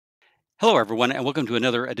Hello, everyone, and welcome to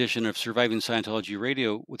another edition of Surviving Scientology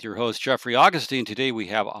Radio with your host, Jeffrey Augustine. Today we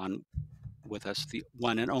have on with us the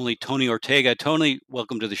one and only Tony Ortega. Tony,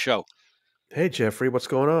 welcome to the show. Hey, Jeffrey, what's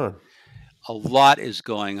going on? A lot is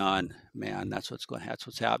going on, man. That's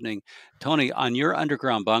what's happening. Tony, on your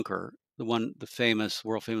underground bunker, the famous,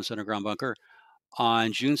 world famous underground bunker,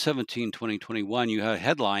 on June 17, 2021, you had a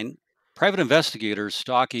headline: Private investigators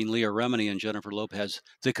stalking Leah Remini and Jennifer Lopez,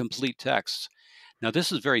 the complete texts. Now,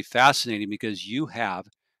 this is very fascinating because you have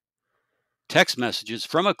text messages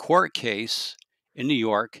from a court case in New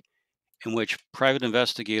York in which private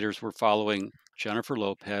investigators were following Jennifer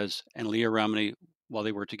Lopez and Leah Remini while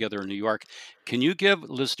they were together in New York. Can you give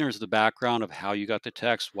listeners the background of how you got the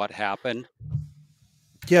text, what happened?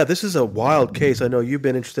 Yeah, this is a wild case. I know you've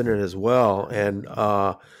been interested in it as well. And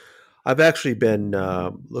I've actually been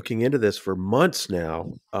looking into this for months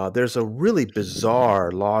now. There's a really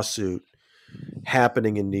bizarre lawsuit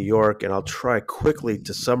happening in New York, and I'll try quickly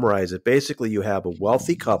to summarize it. Basically, you have a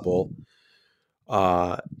wealthy couple,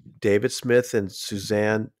 uh, David Smith and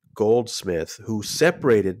Suzanne Goldsmith, who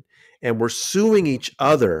separated and were suing each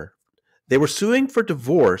other. They were suing for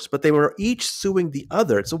divorce, but they were each suing the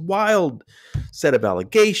other. It's a wild set of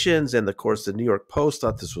allegations. And of course, the New York Post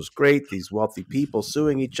thought this was great. These wealthy people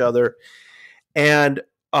suing each other. And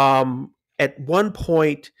at one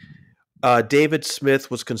point, David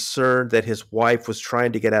Smith was concerned that his wife was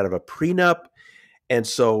trying to get out of a prenup. And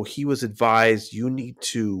so he was advised, you need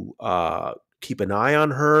to keep an eye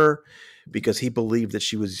on her because he believed that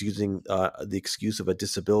she was using the excuse of a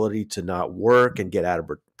disability to not work and get out of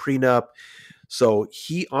her prenup. So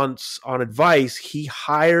he, on advice, he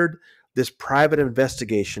hired this private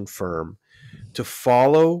investigation firm to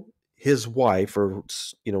follow his wife, or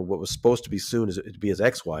what was supposed to be soon to be his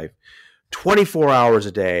ex-wife, 24 hours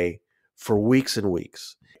a day for weeks and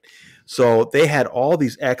weeks. So they had all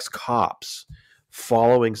these ex-cops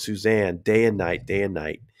following Suzanne day and night, day and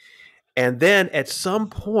night. And then at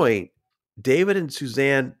some point, David and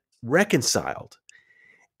Suzanne reconciled.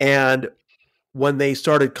 And when they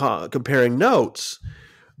started comparing notes,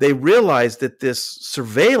 they realized that this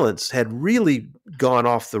surveillance had really gone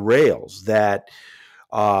off the rails, that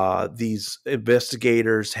these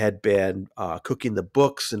investigators had been cooking the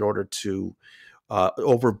books in order to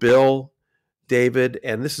overbill David.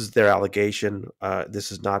 And this is their allegation. This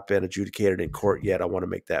has not been adjudicated in court yet. I want to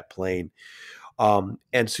make that plain.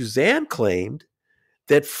 And Suzanne claimed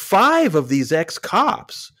that 5 of these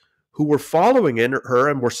ex-cops who were following her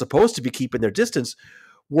and were supposed to be keeping their distance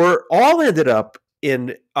were all ended up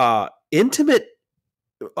in intimate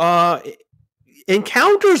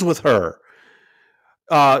encounters with her,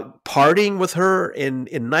 partying with her in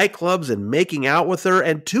nightclubs and making out with her.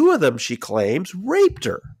 And 2 of them, she claims, raped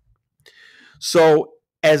her. So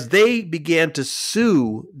as they began to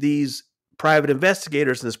sue these private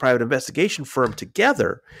investigators and this private investigation firm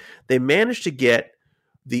together, they managed to get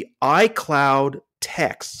the iCloud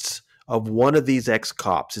texts of one of these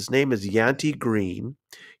ex-cops. His name is Yanti Green.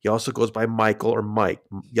 He also goes by Michael or Mike.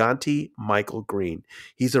 Yanti Michael Green.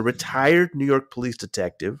 He's a retired New York police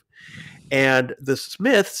detective. And the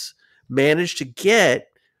Smiths managed to get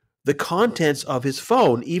the contents of his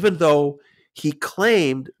phone, even though he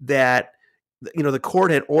claimed that the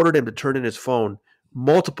court had ordered him to turn in his phone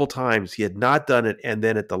multiple times. He had not done it. And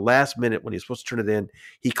then at the last minute, when he was supposed to turn it in,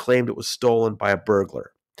 he claimed it was stolen by a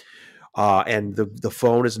burglar. And the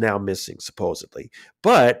phone is now missing, supposedly.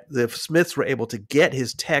 But the Smiths were able to get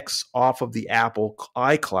his texts off of the Apple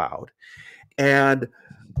iCloud. And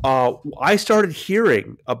I started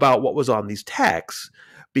hearing about what was on these texts,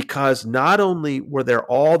 because not only were there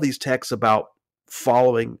all these texts about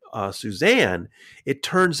following Suzanne, it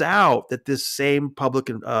turns out that this same public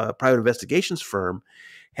and private investigations firm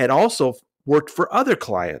had also worked for other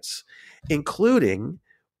clients, including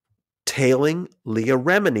tailing Leah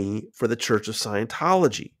Remini for the Church of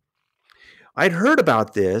Scientology. I'd heard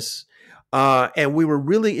about this, and we were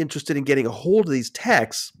really interested in getting a hold of these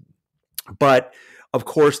texts, but of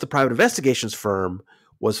course the private investigations firm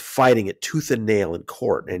was fighting it tooth and nail in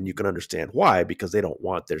court. And you can understand why, because they don't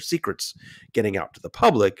want their secrets getting out to the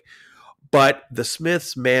public. But the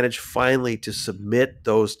Smiths managed finally to submit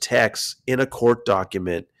those texts in a court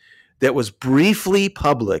document that was briefly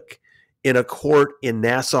public in a court in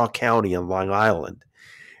Nassau County on Long Island.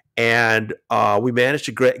 And we managed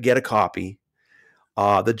to get a copy.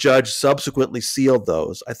 The judge subsequently sealed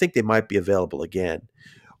those. I think they might be available again,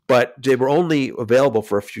 but they were only available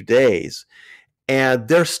for a few days. And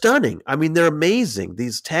they're stunning. I mean, they're amazing.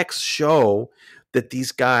 These texts show that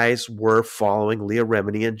these guys were following Leah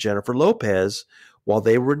Remini and Jennifer Lopez while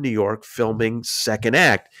they were in New York filming Second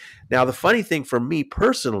Act. Now, the funny thing for me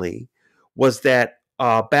personally was that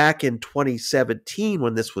back in 2017,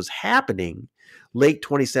 when this was happening, late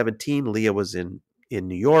 2017, Leah was in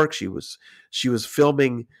New York. She was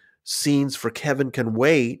filming scenes for Kevin Can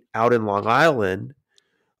Wait out in Long Island,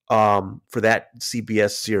 for that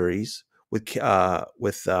CBS series with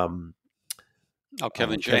Oh,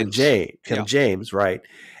 Kevin Kevin James. J. Yeah, Kevin James, right?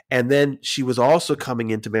 And then she was also coming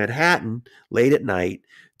into Manhattan late at night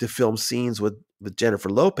to film scenes with Jennifer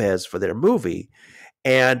Lopez for their movie.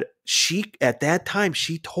 And she, at that time,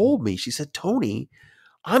 she told me, she said, Tony,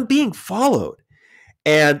 I'm being followed.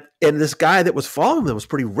 And this guy that was following them was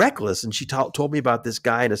pretty reckless. And she told me about this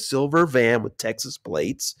guy in a silver van with Texas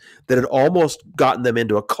plates that had almost gotten them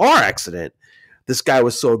into a car accident. This guy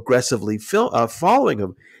was so aggressively following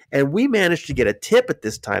him. And we managed to get a tip at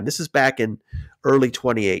this time. This is back in early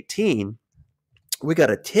 2018. We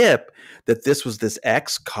got a tip that this was this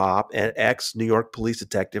ex cop and ex New York police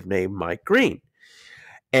detective named Mike Green.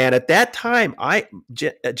 And at that time,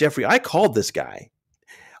 Jeffrey, I called this guy.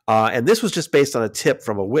 And this was just based on a tip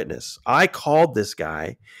from a witness. I called this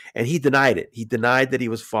guy and he denied it. He denied that he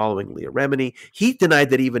was following Leah Remini. He denied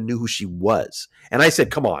that he even knew who she was. And I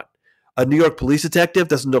said, come on, a New York police detective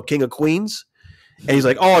doesn't know King of Queens? And he's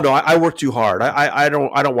like, "Oh no, I work too hard. I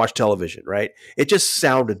don't watch television, right?" It just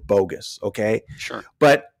sounded bogus, okay? sure.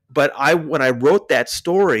 But I when I wrote that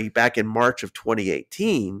story back in March of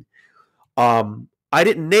 2018, I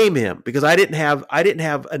didn't name him because I didn't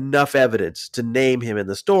have enough evidence to name him in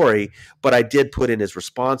the story, but I did put in his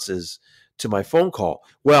responses to my phone call.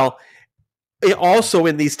 Well, also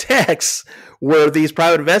in these texts were these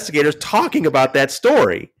private investigators talking about that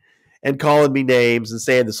story and calling me names and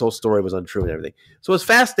saying this whole story was untrue and everything. So it's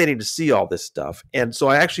fascinating to see all this stuff. And so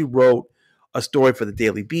I actually wrote a story for the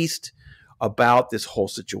Daily Beast about this whole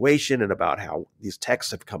situation and about how these texts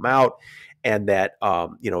have come out and that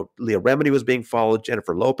Leah Remini was being followed,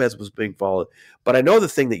 Jennifer Lopez was being followed. But I know the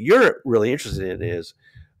thing that you're really interested in is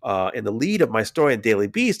in the lead of my story in Daily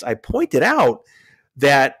Beast, I pointed out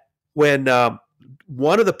that when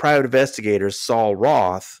one of the private investigators, Saul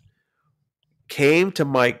Roth, came to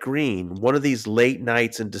Mike Green one of these late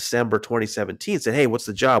nights in December 2017, said, "Hey, what's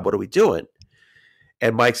the job? What are we doing?"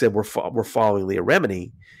 And Mike said, "We're following Leah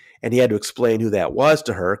Remini." And he had to explain who that was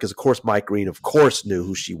to her because, of course, Mike Green, of course, knew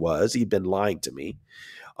who she was. He'd been lying to me.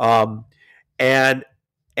 Um, and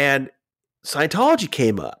and Scientology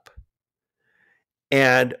came up,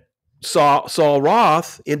 and Saul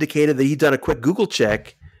Roth indicated that he'd done a quick Google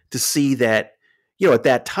check to see that, at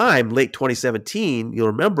that time, late 2017, you'll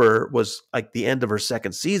remember, was like the end of her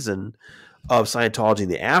second season of Scientology in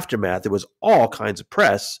the aftermath. There was all kinds of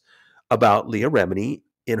press about Leah Remini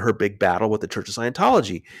in her big battle with the Church of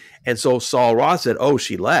Scientology. And so Saul Roth said, "Oh,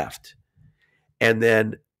 she left." And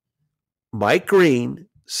then Mike Green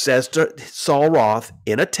says to Saul Roth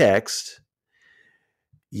in a text,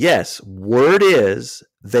 "Yes, word is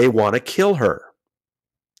they want to kill her."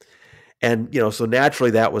 And, so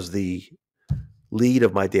naturally that was the lead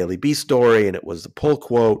of my Daily Beast story, and it was the pull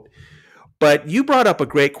quote. But you brought up a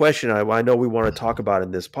great question I know we want to talk about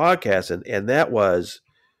in this podcast, and that was,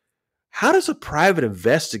 how does a private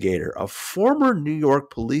investigator, a former New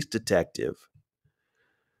York police detective,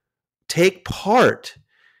 take part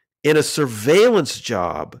in a surveillance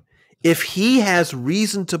job if he has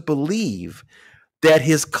reason to believe that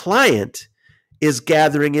his client is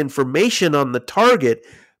gathering information on the target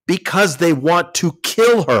because they want to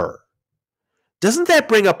kill her? Doesn't that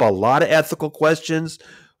bring up a lot of ethical questions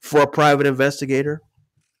for a private investigator?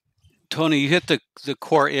 Tony, you hit the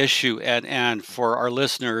core issue, and for our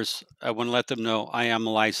listeners, I want to let them know I am a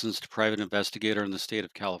licensed private investigator in the state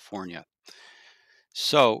of California.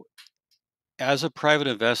 So, as a private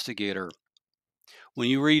investigator, when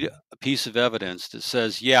you read a piece of evidence that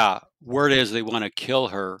says, "Yeah, word is they want to kill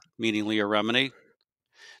her," meaning Leah Remini,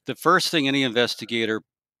 the first thing any investigator,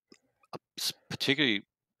 particularly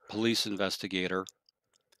police investigator,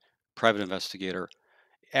 private investigator,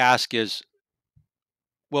 ask is,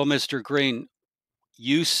 "Well, Mr. Green,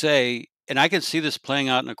 you say," and I can see this playing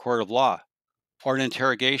out in a court of law or an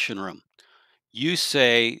interrogation room. You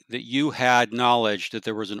say that you had knowledge that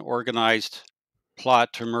there was an organized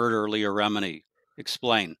plot to murder Leah Remini.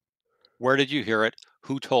 Explain. Where did you hear it?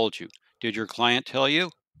 Who told you? Did your client tell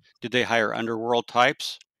you? Did they hire underworld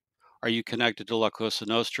types? Are you connected to La Cosa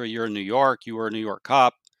Nostra? You're in New York. You were a New York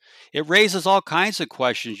cop. It raises all kinds of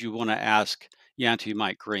questions you want to ask Yanti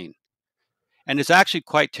Mike Green. And it's actually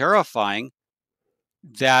quite terrifying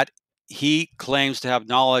that he claims to have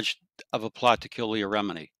knowledge of a plot to kill Leah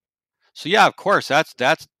Remini. So yeah, of course, that's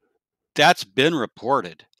been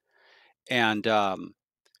reported, and a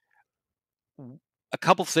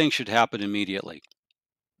couple things should happen immediately.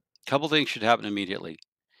 couple things should happen immediately.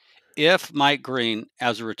 If Mike Green,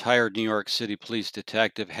 as a retired New York City police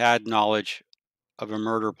detective, had knowledge of a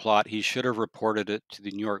murder plot, he should have reported it to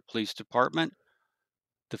the New York Police Department,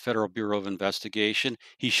 the Federal Bureau of Investigation.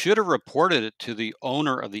 He should have reported it to the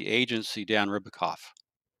owner of the agency, Dan Ribicoff.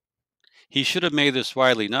 He should have made this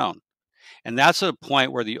widely known. And that's a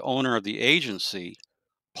point where the owner of the agency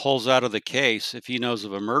pulls out of the case if he knows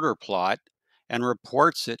of a murder plot and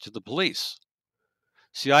reports it to the police.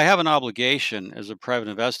 See, I have an obligation as a private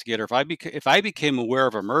investigator. If I became aware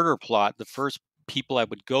of a murder plot, the first people I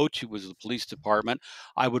would go to was the police department.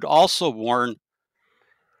 I would also warn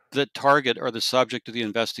the target or the subject of the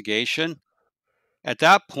investigation. At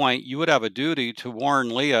that point, you would have a duty to warn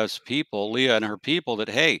Leah and her people that,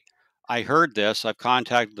 hey, I heard this, I've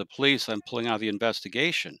contacted the police, I'm pulling out of the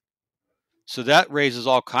investigation. So that raises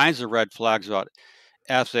all kinds of red flags about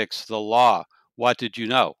ethics, the law. What did you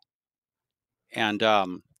know? And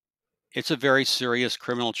it's a very serious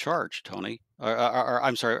criminal charge, Tony.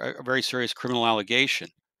 I'm sorry, a very serious criminal allegation.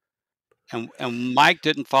 And Mike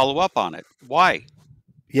didn't follow up on it. Why?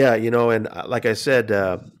 Yeah, and like I said,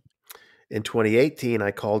 in 2018,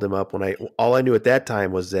 I called him up when all I knew at that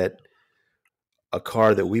time was that a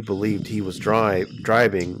car that we believed he was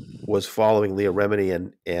driving was following Leah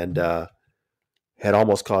Remini and had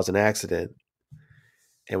almost caused an accident.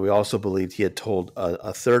 And we also believed he had told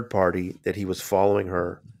a third party that he was following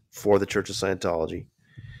her for the Church of Scientology.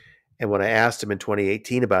 And when I asked him in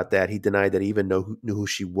 2018 about that, he denied that he even knew who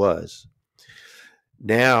she was.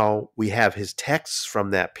 Now we have his texts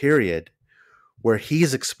from that period where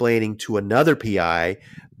he's explaining to another PI,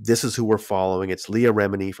 this is who we're following. It's Leah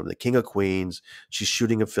Remini from the King of Queens. She's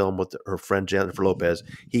shooting a film with her friend Jennifer Lopez.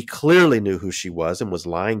 He clearly knew who she was and was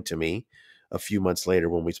lying to me a few months later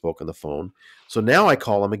when we spoke on the phone. So now I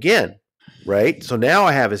call him again, right? So now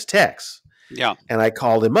I have his texts. Yeah. And I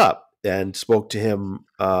called him up and spoke to him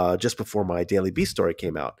just before my Daily Beast story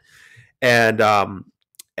came out. And I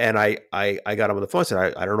got him on the phone and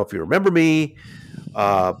said, I don't know if you remember me,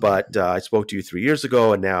 but I spoke to you 3 years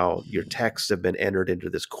ago, and now your texts have been entered into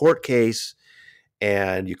this court case,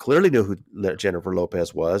 and you clearly knew who Jennifer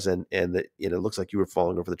Lopez was, and that it looks like you were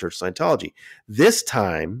following her for the Church of Scientology. This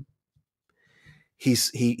time, he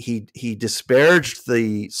disparaged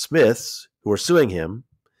the Smiths who are suing him,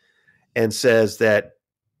 and says that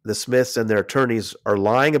the Smiths and their attorneys are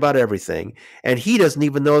lying about everything, and he doesn't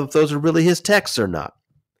even know if those are really his texts or not.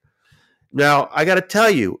 Now, I got to tell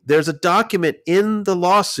you, there's a document in the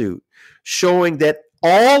lawsuit showing that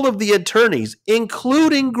all of the attorneys,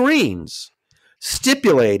 including Green's,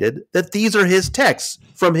 stipulated that these are his texts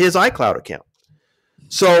from his iCloud account.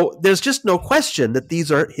 So there's just no question that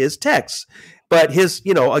these are his texts. But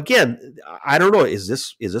again, I don't know. Is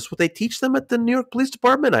this what they teach them at the New York Police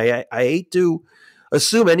Department? I hate to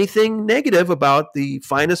assume anything negative about the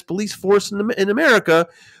finest police force in America,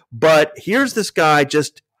 but here's this guy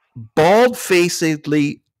just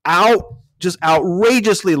bald-facedly just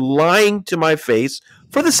outrageously lying to my face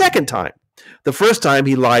for the second time. The first time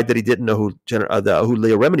he lied that he didn't know who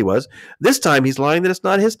Leah Remini was. This time he's lying that it's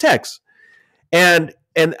not his text. And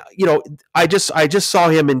I just saw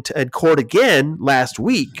him in court again last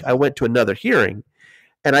week. I went to another hearing,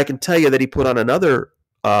 and I can tell you that he put on another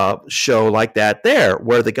show like that there,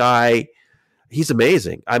 where the guy, he's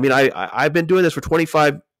amazing. I mean, I've been doing this for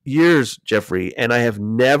 25 years, Jeffrey, and I have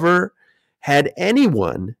never had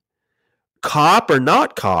anyone, cop or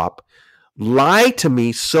not cop, lie to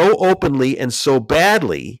me so openly and so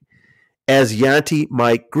badly as Yanti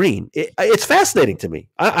Mike Green. It's fascinating to me.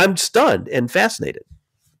 I'm stunned and fascinated.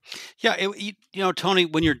 Yeah, Tony,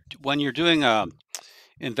 when you're doing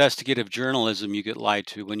investigative journalism, you get lied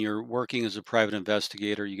to. When you're working as a private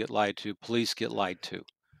investigator, you get lied to. Police get lied to,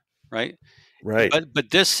 right? Right.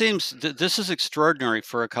 But this is extraordinary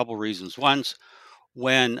for a couple reasons. One's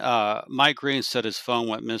when Mike Green said his phone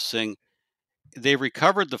went missing, they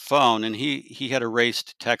recovered the phone, and he had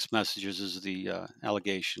erased text messages, is the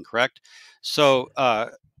allegation, correct? So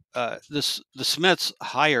the Smiths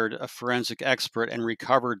hired a forensic expert and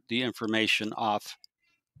recovered the information off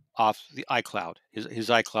the iCloud, his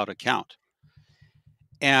iCloud account.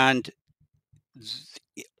 And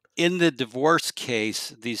in the divorce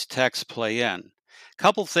case, these texts play in. A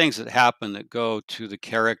couple things that happen that go to the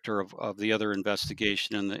character of the other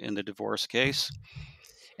investigation in the divorce case.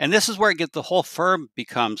 And this is where the whole firm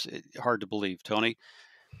becomes hard to believe, Tony.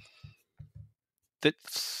 That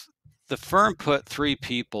the firm put 3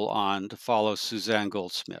 people on to follow Suzanne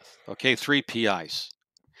Goldsmith. Okay, 3 PIs.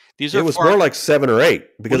 It was more like 7 or 8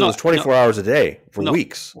 because it was 24 hours a day for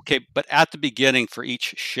weeks. Okay, but at the beginning for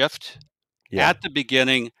each shift, at the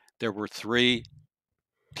beginning there were 3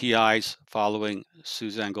 PIs following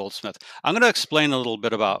Suzanne Goldsmith. I'm going to explain a little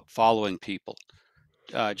bit about following people,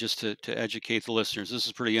 just to educate the listeners. This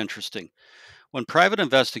is pretty interesting. When private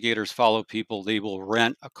investigators follow people, they will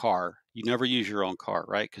rent a car. You never use your own car,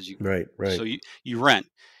 right? Right, right. So you rent.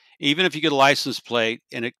 Even if you get a license plate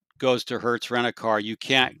and it goes to Hertz Rent a Car, you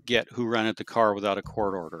can't get who rented the car without a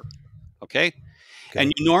court order. Okay? And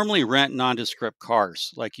Okay. you normally rent nondescript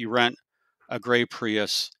cars, like you rent a gray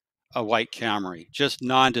Prius, a white Camry, just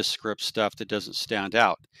nondescript stuff that doesn't stand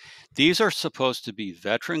out. These are supposed to be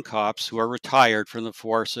veteran cops who are retired from the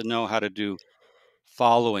force and know how to do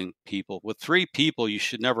following people. With 3 people, you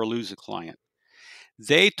should never lose a client.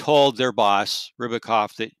 They told their boss,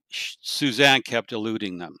 Ribicoff, that Suzanne kept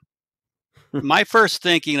eluding them. My first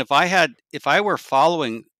thinking, if I were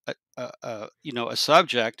following a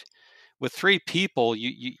subject with 3 people,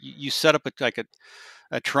 you set up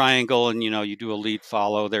a triangle, and you do a lead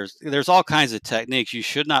follow. There's all kinds of techniques. You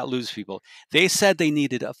should not lose people. They said they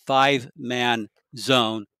needed a 5-man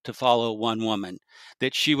zone to follow one woman,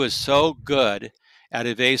 that she was so good at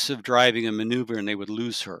evasive driving and maneuvering they would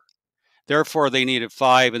lose her. Therefore, they needed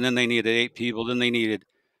 5, and then they needed 8 people. Then they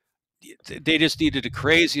just needed a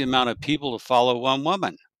crazy amount of people to follow one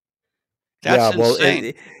woman. Yeah, That's well,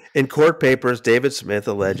 insane. in court papers, David Smith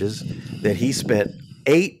alleges that he spent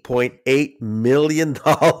 $8.8 million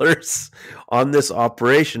on this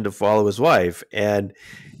operation to follow his wife. And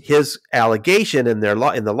his allegation in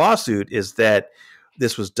the lawsuit is that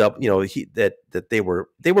this was double, that they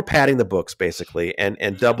were padding the books basically,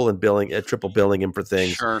 and double and billing, triple billing him for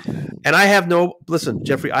things. Sure. And listen,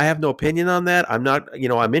 Jeffrey, I have no opinion on that. I'm not,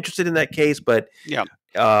 I'm interested in that case, but Yeah.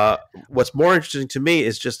 what's more interesting to me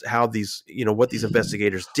is just how what these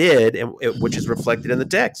investigators did, and which is reflected in the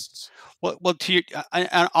texts. Well,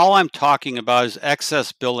 and all I'm talking about is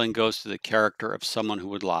excess billing goes to the character of someone who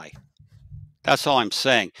would lie. That's all I'm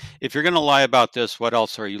saying. If you're going to lie about this, what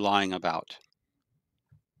else are you lying about?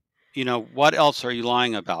 What else are you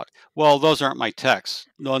lying about? Well, those aren't my texts.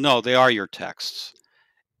 No, they are your texts.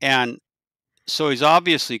 And so he's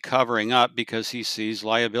obviously covering up because he sees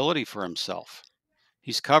liability for himself.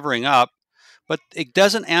 He's covering up, but it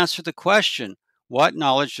doesn't answer the question: what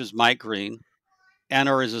knowledge does Mike Green and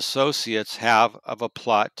or his associates have of a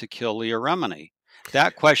plot to kill Leah Remini?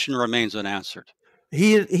 That question remains unanswered.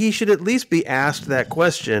 He should at least be asked that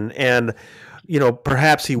question, and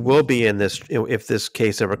perhaps he will be in this if this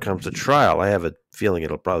case ever comes to trial. I have a feeling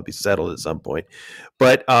it'll probably be settled at some point,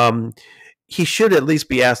 but he should at least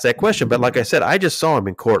be asked that question. But like I said, I just saw him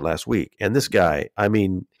in court last week, and this guy, I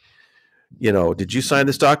mean, did you sign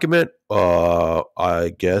this document?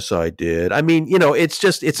 I guess I did. I mean,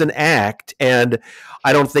 it's an act, and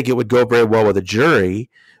I don't think it would go very well with a jury,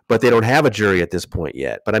 but they don't have a jury at this point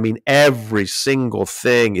yet. But I mean, every single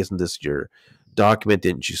thing, isn't this your document?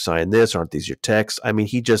 Didn't you sign this? Aren't these your texts? I mean,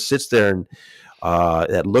 he just sits there and,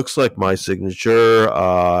 that looks like my signature.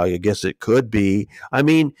 I guess it could be. I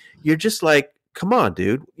mean, you're just like, come on,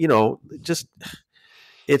 dude, just,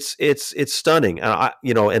 it's stunning. And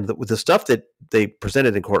the stuff that they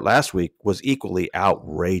presented in court last week was equally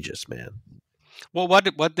outrageous, man. Well, what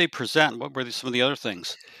did they present? What were some of the other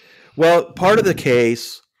things? Well, part of the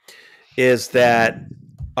case is that,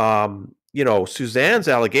 Suzanne's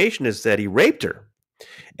allegation is that he raped her.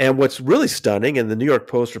 And what's really stunning, and the New York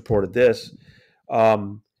Post reported this,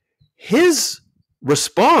 his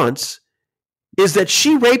response is that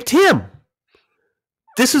she raped him.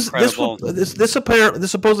 This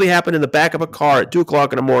supposedly happened in the back of a car at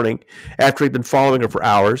 2:00 in the morning after he'd been following her for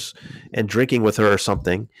hours and drinking with her or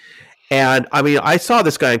something. And I mean, I saw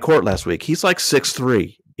this guy in court last week. He's like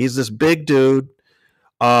 6'3". He's this big dude.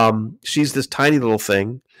 She's this tiny little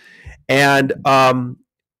thing. And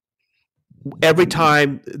every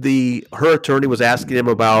time her attorney was asking him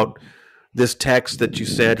about this text that you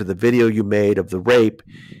sent or the video you made of the rape,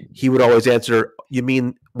 he would always answer, "You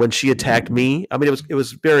mean when she attacked me?" I mean, it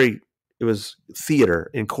was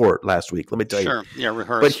theater in court last week. Let me tell you. Sure, yeah,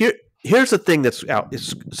 rehearsed. But here's the thing that's out.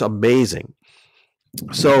 It's amazing.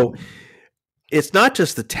 So it's not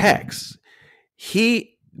just the text.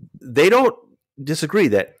 They don't disagree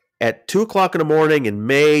that at 2:00 in the morning in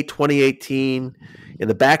May 2018, in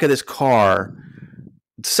the back of this car,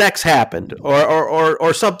 sex happened,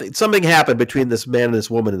 or something happened between this man and this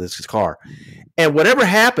woman in this car. And whatever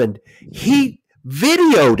happened, he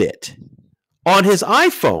videoed it on his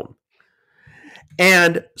iPhone.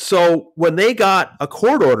 And so when they got a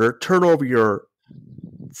court order, turn over your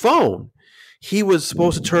phone, he was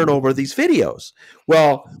supposed to turn over these videos.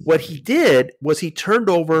 Well, what he did was he turned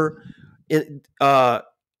over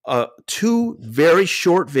 2 very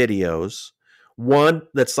short videos, one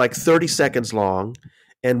that's like 30 seconds long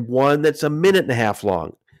and one that's a minute and a half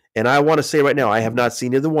long. And I want to say right now, I have not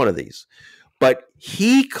seen either one of these. But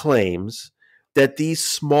he claims that these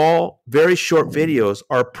small, very short videos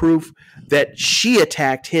are proof that she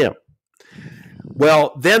attacked him.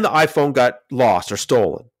 Well, then the iPhone got lost or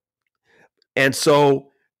stolen. And so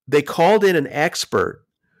they called in an expert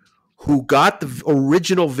who got the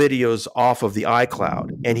original videos off of the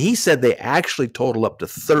iCloud. And he said they actually total up to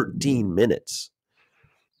 13 minutes.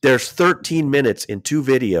 There's 13 minutes in two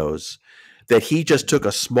videos that he just took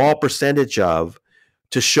a small percentage of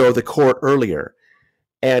to show the court earlier.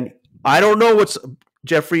 And I don't know what's,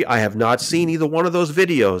 Jeffrey, I have not seen either one of those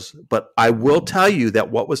videos, but I will tell you that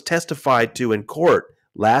what was testified to in court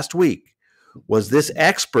last week was this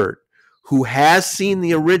expert who has seen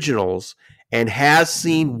the originals and has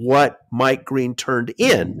seen what Mike Green turned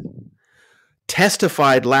in,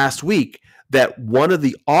 testified last week that one of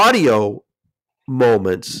the audio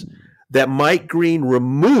moments that Mike Green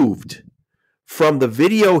removed from the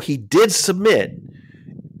video he did submit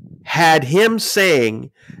had him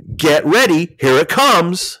saying, "Get ready, here it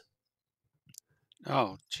comes."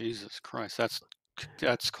 Oh, Jesus Christ.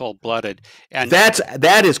 That's cold-blooded. And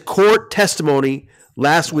that is court testimony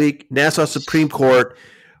last week, Nassau Supreme Court.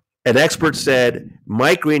 An expert said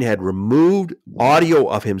Mike Green had removed audio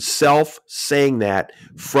of himself saying that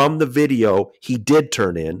from the video he did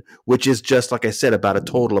turn in, which is just, like I said, about a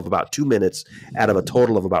total of about 2 minutes out of a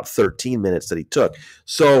total of about 13 minutes that he took.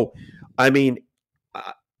 So, I mean,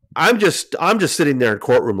 I'm just sitting there in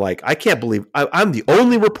courtroom like, I can't believe I'm the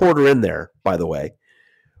only reporter in there, by the way,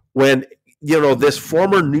 when, this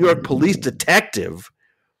former New York police detective,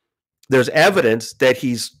 there's evidence that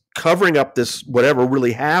he's covering up this whatever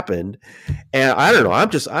really happened. And I don't know, I'm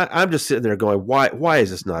just sitting there going, why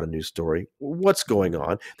is this not a news story? What's going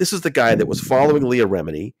on? This is the guy that was following Leah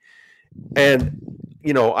Remini, and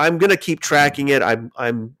I'm going to keep tracking it.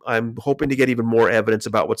 I'm hoping to get even more evidence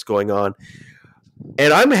about what's going on.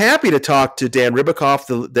 And I'm happy to talk to Dan Ribicoff,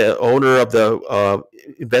 the owner of the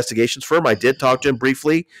investigations firm. I did talk to him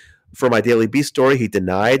briefly for my Daily Beast story. He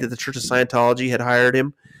denied that the Church of Scientology had hired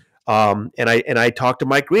him. And I talked to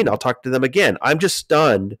Mike Green. I'll talk to them again. I'm just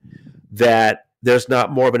stunned that there's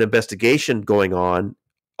not more of an investigation going on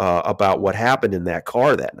about what happened in that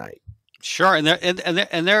car that night. Sure,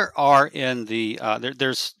 and there are in the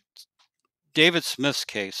there's David Smith's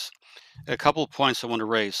case. A couple of points I want to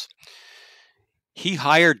raise. He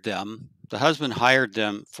hired them. The husband hired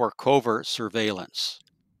them for covert surveillance,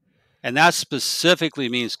 and that specifically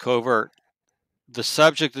means covert. The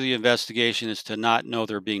subject of the investigation is to not know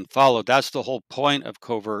they're being followed. That's the whole point of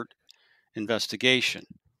covert investigation.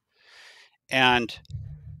 And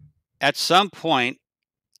at some point,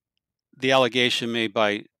 the allegation made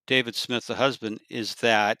by David Smith, the husband, is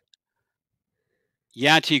that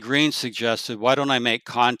Yanti Green suggested, why don't I make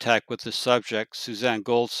contact with the subject, Suzanne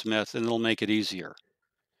Goldsmith, and it'll make it easier.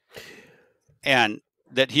 And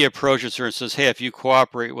that he approaches her and says, hey, if you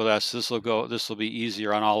cooperate with us, this will be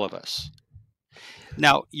easier on all of us.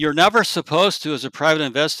 Now, you're never supposed to, as a private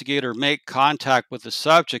investigator, make contact with the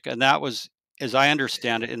subject, and that was, as I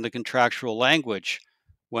understand it, in the contractual language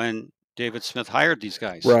when David Smith hired these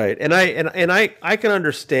guys. Right, and I can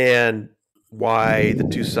understand why the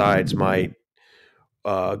two sides might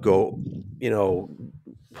go,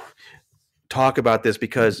 talk about this,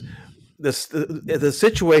 because the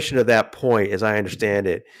situation at that point, as I understand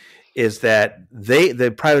it, is that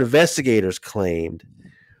the private investigators claimed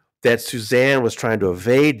that Suzanne was trying to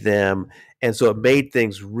evade them, and so it made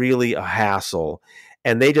things really a hassle.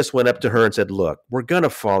 And they just went up to her and said, look, we're going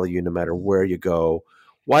to follow you no matter where you go.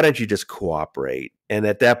 Why don't you just cooperate? And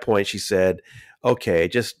at that point, she said, okay,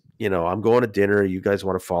 just, I'm going to dinner. You guys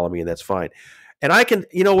want to follow me, and that's fine. And I can,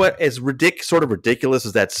 as sort of ridiculous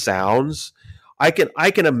as that sounds, I can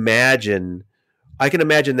imagine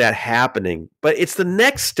that happening. But it's the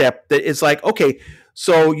next step that is like, okay,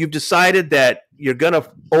 so you've decided that you're going to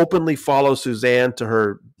openly follow Suzanne to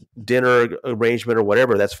her dinner arrangement or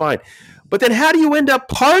whatever. That's fine. But then how do you end up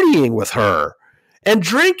partying with her and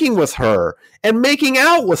drinking with her and making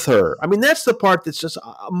out with her? I mean, that's the part that's just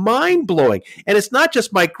mind-blowing. And it's not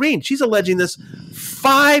just Mike Green. She's alleging this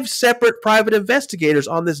 5 separate private investigators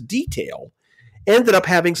on this detail ended up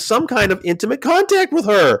having some kind of intimate contact with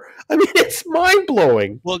her. I mean, it's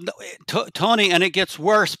mind-blowing. Well, Tony, and it gets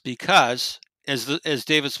worse because, as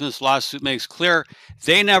David Smith's lawsuit makes clear,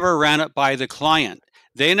 they never ran it by the client.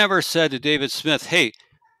 They never said to David Smith, hey,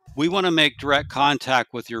 we want to make direct contact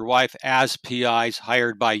with your wife as PIs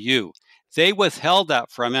hired by you. They withheld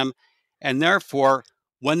that from him, and therefore,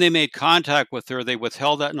 when they made contact with her, they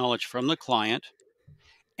withheld that knowledge from the client.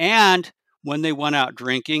 And when they went out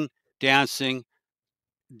drinking, dancing,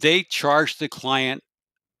 they charge the client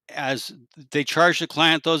as they charge the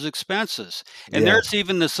client those expenses. And Yeah. there's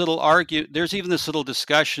even this little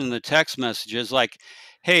discussion in the text messages like,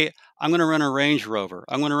 hey, I'm going to rent a Range Rover,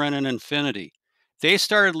 I'm going to rent an Infinity. They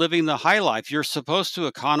started living the high life. You're supposed to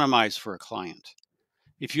economize for a client.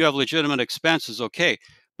 If you have legitimate expenses, okay.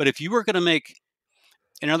 But if you were going to make,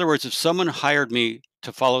 in other words, if someone hired me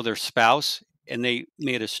to follow their spouse and they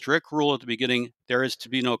made a strict rule at the beginning, there is to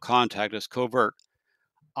be no contact, as covert,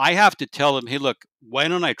 I have to tell them, hey, look, why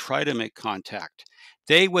don't I try to make contact?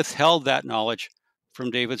 They withheld that knowledge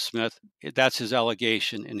from David Smith. That's his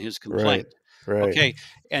allegation in his complaint. Right. Right. Okay,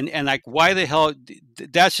 and like, why the hell?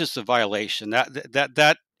 That's just a violation.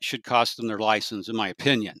 That should cost them their license, in my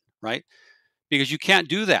opinion, right? Because you can't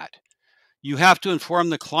do that. You have to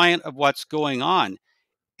inform the client of what's going on,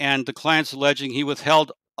 and the client's alleging he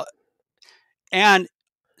withheld. And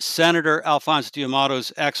Senator Alfonso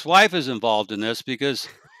D'Amato's ex-wife is involved in this because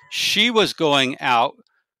she was going out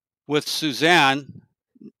with Suzanne,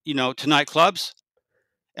 to nightclubs,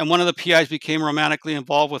 and one of the PIs became romantically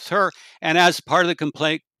involved with her. And as part of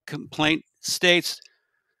the complaint states,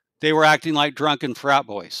 they were acting like drunken frat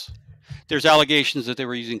boys. There's allegations that they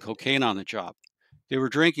were using cocaine on the job. They were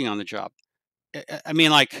drinking on the job. I mean,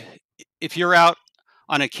 like, if you're out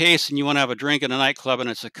on a case and you want to have a drink in a nightclub and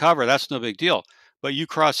it's a cover, that's no big deal. But you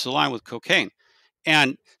cross the line with cocaine.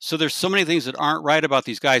 And so there's so many things that aren't right about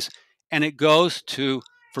these guys. And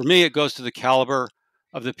for me, it goes to the caliber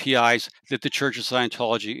of the PIs that the Church of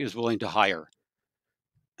Scientology is willing to hire.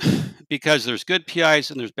 Because there's good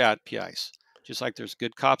PIs and there's bad PIs, just like there's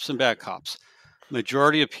good cops and bad cops.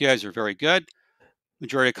 Majority of PIs are very good.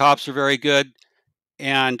 Majority of cops are very good.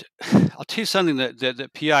 And I'll tell you something that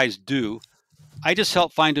PIs do. I just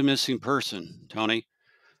helped find a missing person, Tony.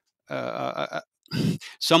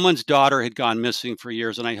 Someone's daughter had gone missing for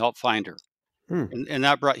years, and I helped find her. Hmm. And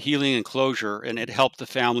that brought healing and closure, and it helped the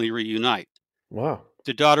family reunite. Wow.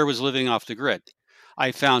 The daughter was living off the grid.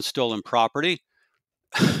 I found stolen property.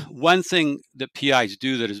 One thing that PIs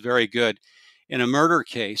do that is very good, in a murder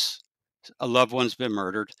case, a loved one's been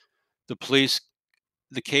murdered, the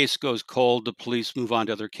case goes cold, the police move on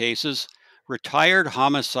to other cases. Retired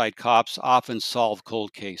homicide cops often solve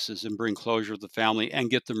cold cases and bring closure to the family and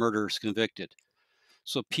get the murderers convicted.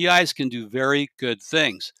 So PIs can do very good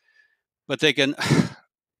things, but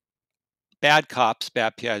bad cops,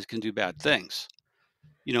 bad PIs can do bad things.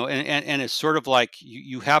 And it's sort of like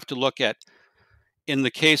you have to look at, in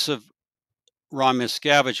the case of Ron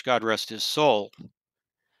Miscavige, God rest his soul,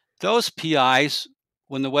 those PIs,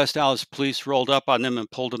 when the West Allis police rolled up on them and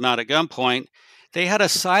pulled them out at gunpoint, they had a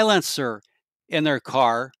silencer in their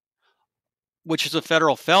car, which is a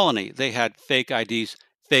federal felony. They had fake IDs,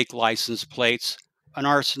 fake license plates, an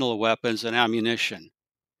arsenal of weapons and ammunition.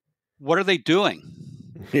 What are they doing?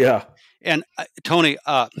 Yeah. And Tony,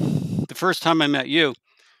 the first time I met you,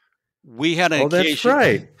 we had an occasion. That's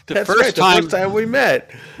right. The That's first right. The first time we met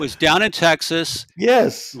was down in Texas.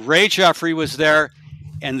 Yes. Ray Jeffrey was there,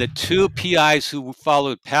 and the two PIs who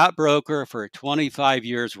followed Pat Broker for 25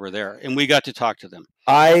 years were there, and we got to talk to them.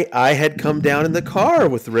 I had come down in the car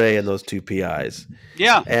with Ray and those two PIs.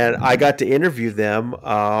 Yeah. And I got to interview them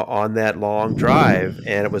on that long drive,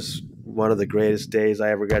 and it was one of the greatest days I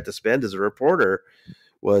ever got to spend as a reporter.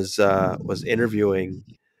 Was interviewing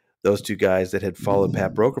those two guys that had followed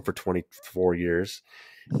Pat Broker for 24 years,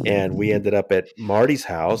 and we ended up at Marty's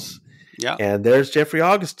house. Yeah. And there's Jeffrey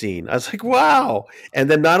Augustine. I was like, wow. And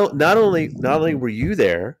then not only were you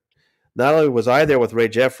there, not only was I there with Ray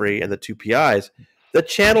Jeffrey and the two PIs, the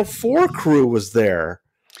Channel 4 crew was there.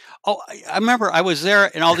 Oh, I remember I was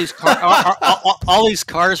there, and all these all these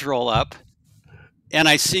cars roll up, and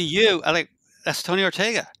I see you. I like, that's Tony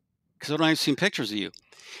Ortega, because I've seen pictures of you.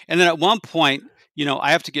 And then at one point,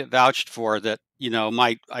 I have to get vouched for that.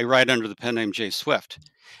 I write under the pen name Jay Swift.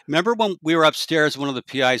 Remember when we were upstairs, one of the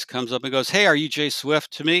PIs comes up and goes, "Hey, are you Jay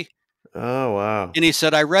Swift?" to me. Oh, wow. And he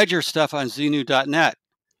said, "I read your stuff on znew.net."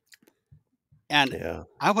 And Yeah.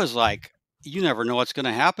 I was like, you never know what's going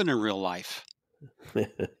to happen in real life. But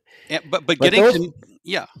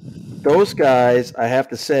those guys, I have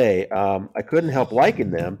to say, I couldn't help liking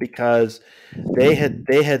them because they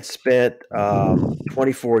had spent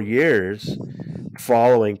 24 years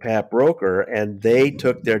following Pat Broker, and they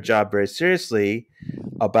took their job very seriously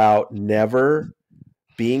about never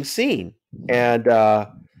being seen. And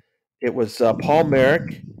it was Paul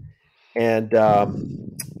Merrick and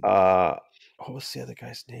what was the other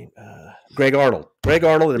guy's name? Greg Arnold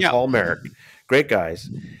and Paul Merrick, great guys.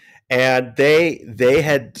 And they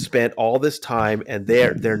had spent all this time, and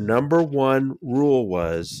their number one rule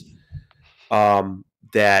was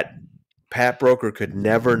that Pat Broker could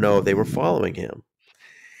never know they were following him.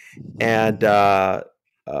 And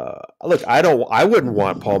look, I wouldn't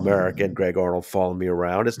want Paul Merrick and Greg Arnold following me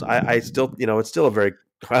around. I still, it's still a very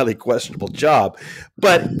highly questionable job,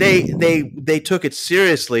 but they took it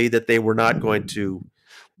seriously that they were not going to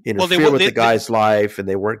Well, interfere with the guy's life, and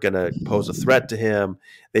they weren't going to pose a threat to him.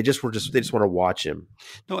 They just want to watch him.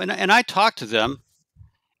 no, and I talked to them,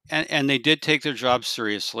 and they did take their job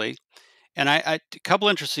seriously. And a couple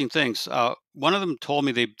interesting things. One of them told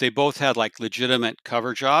me they both had like legitimate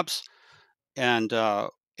cover jobs, and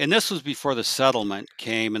this was before the settlement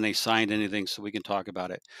came and they signed anything, so we can talk about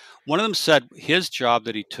it. One of them said his job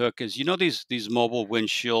that he took is, these mobile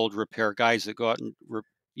windshield repair guys that go out and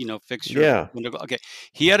fix your Yeah, window. Okay,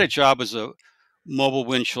 he had a job as a mobile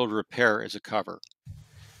windshield repair as a cover,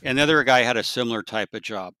 and the other guy had a similar type of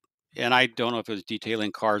job. And I don't know if it was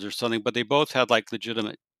detailing cars or something, but they both had like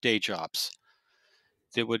legitimate day jobs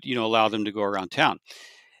that would allow them to go around town.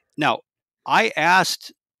 Now, I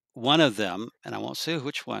asked one of them, and I won't say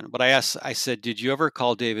which one, but I said, did you ever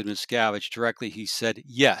call David Miscavige directly? He said,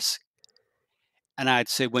 yes. And I'd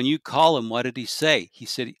say, when you call him, what did he say? He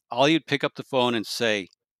said, all you'd pick up the phone and say,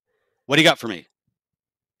 what do you got for me?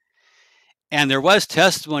 And there was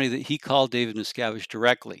testimony that he called David Miscavige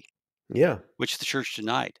directly, yeah, which the church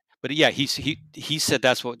denied. But yeah, he said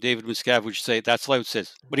that's what David Miscavige would say. That's what it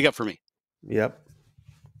says. What do you got for me? yep.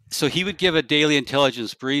 So he would give a daily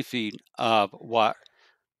intelligence briefing uh, of what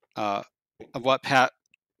Pat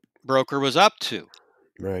Broker was up to.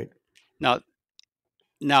 Right. Now,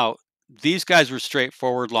 now these guys were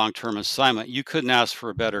straightforward long-term assignment. You couldn't ask for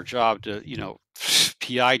a better job to,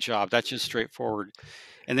 PI job. That's just straightforward,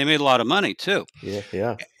 and they made a lot of money too. Yeah,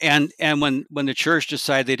 yeah. And when the church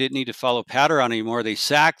decided they didn't need to follow Pat around anymore, they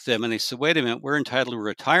sacked them, and they said, "Wait a minute, we're entitled to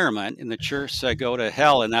retirement." And the church said, "Go to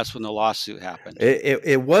hell," and that's when the lawsuit happened.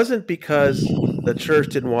 It wasn't because the church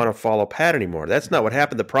didn't want to follow Pat anymore. That's not what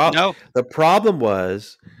happened. No, The problem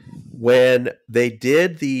was when they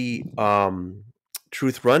did the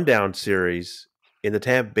Truth Rundown series in the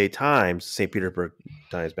Tampa Bay Times, St. Petersburg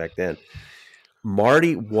Times back then.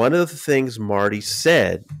 One of the things Marty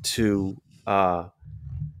said to the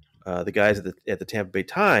guys at the Tampa Bay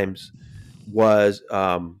Times was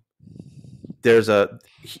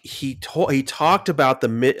he talked about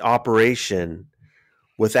the operation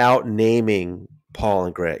without naming Paul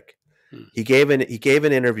and Greg. Hmm. He gave an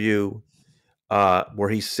interview where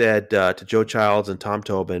he said to Joe Childs and Tom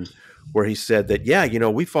Tobin, where he said that,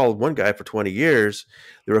 we followed one guy for 20 years.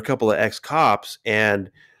 There were a couple of ex-cops, and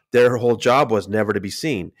their whole job was never to be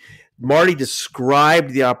seen. Marty described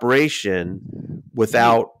the operation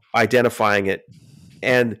without identifying it.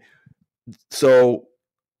 And so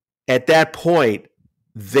at that point,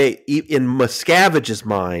 in Miscavige's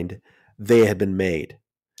mind, they had been made.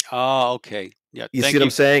 Oh, okay. Yeah. You see what I'm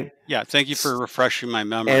saying? Yeah. Thank you for refreshing my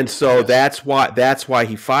memory. And so yes. that's why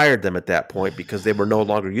he fired them at that point, because they were no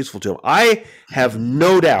longer useful to him. I have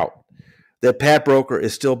no doubt that Pat Broker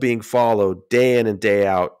is still being followed day in and day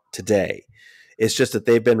out today. It's just that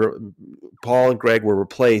Paul and Greg were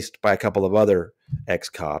replaced by a couple of other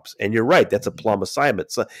ex-cops. And you're right, that's a plum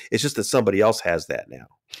assignment. So it's just that somebody else has that now.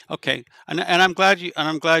 Okay. And I'm glad you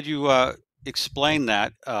explained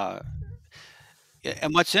that.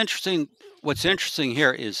 And what's interesting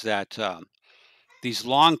here is that these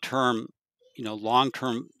long-term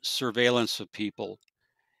surveillance of people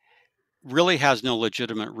really has no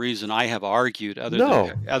legitimate reason, I have argued,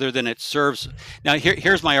 other than it serves. Now,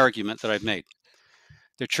 here's my argument that I've made.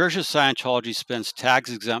 The Church of Scientology spends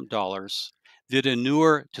tax-exempt dollars that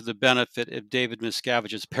inure to the benefit of David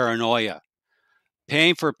Miscavige's paranoia.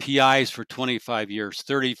 Paying for PIs for 25 years,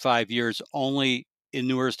 35 years only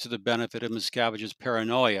inures to the benefit of Miscavige's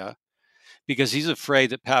paranoia, because he's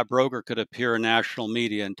afraid that Pat Broker could appear in national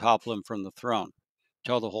media and topple him from the throne,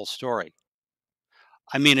 tell the whole story.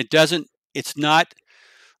 I mean, it's not,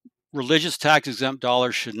 religious tax exempt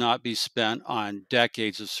dollars should not be spent on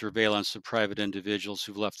decades of surveillance of private individuals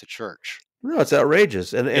who've left the church. No, it's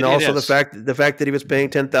outrageous. And also the fact that he was paying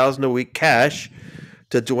 $10,000 a week cash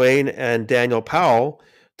to Dwayne and Daniel Powell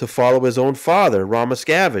to follow his own father, Ron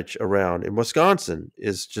Miscavige, around in Wisconsin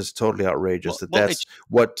is just totally outrageous. That's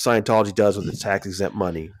what Scientology does with its tax-exempt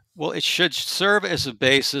money. Well, it should serve as a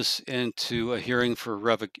basis into a hearing for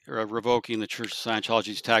revoking the Church of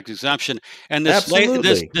Scientology's tax exemption. And this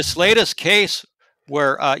latest case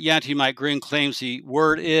where Yanti Mike Green claims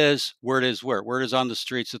word is on the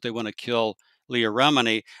streets that they want to kill Leah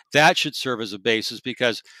Remini, that should serve as a basis,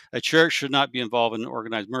 because a church should not be involved in an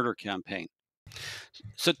organized murder campaign.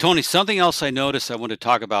 So, Tony, something else I noticed I want to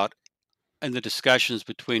talk about in the discussions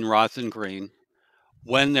between Roth and Green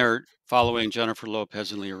when they're following Jennifer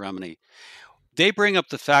Lopez and Leah Remini. They bring up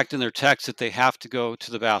the fact in their text that they have to go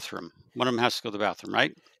to the bathroom. One of them has to go to the bathroom,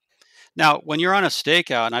 right? Now, when you're on a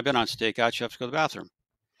stakeout, and I've been on stakeouts, you have to go to the bathroom.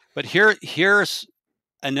 But here's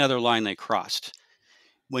another line they crossed.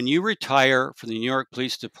 When you retire from the New York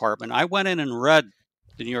Police Department, I went in and read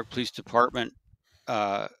the New York Police Department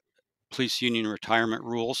uh, police union retirement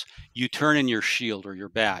rules. You turn in your shield or your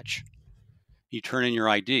badge. You turn in your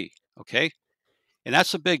ID. Okay, and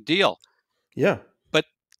that's a big deal. Yeah. But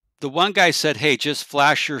the one guy said, "Hey, just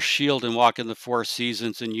flash your shield and walk in the Four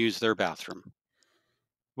Seasons and use their bathroom."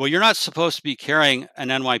 Well, you're not supposed to be carrying an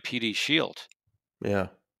NYPD shield Yeah.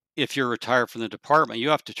 if you're retired from the department. You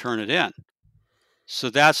have to turn it in. So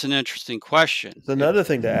that's an interesting question. So another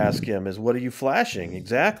thing to ask him is, what are you flashing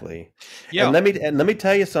exactly? Yeah. And let me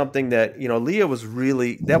tell you something that, Leah was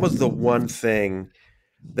really, that was the one thing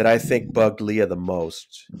that I think bugged Leah the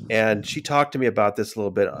most. And she talked to me about this a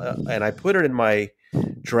little bit, and I put it in my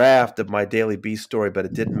draft of my Daily Beast story, but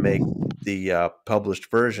it didn't make the published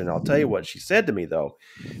version. I'll tell you what she said to me, though.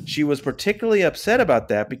 She was particularly upset about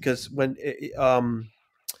that because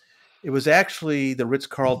it was actually the Ritz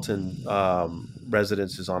Carlton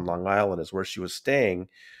residences on Long Island is where she was staying.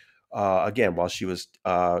 Again, while she was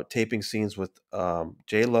taping scenes with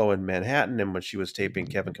J Lo in Manhattan, and when she was taping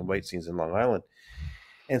Kevin Can Wait scenes in Long Island,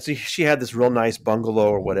 and so she had this real nice bungalow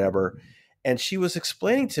or whatever. And she was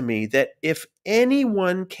explaining to me that if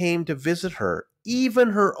anyone came to visit her, even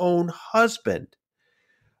her own husband,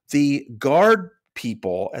 the guard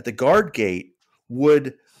people at the guard gate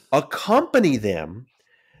would accompany them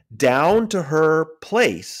down to her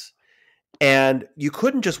place, and you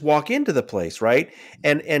couldn't just walk into the place, right?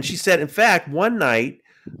 And she said, in fact, one night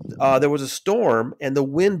there was a storm and the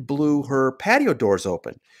wind blew her patio doors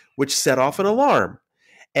open, which set off an alarm.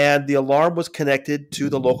 And the alarm was connected to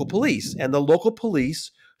the local police, and the local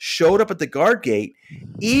police showed up at the guard gate.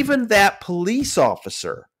 Even that police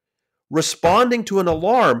officer responding to an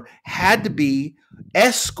alarm had to be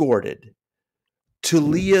escorted to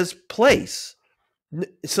Leah's place.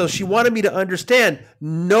 So she wanted me to understand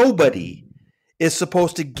nobody is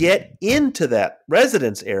supposed to get into that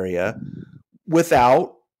residence area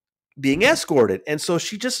without being escorted. And so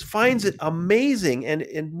she just finds it amazing and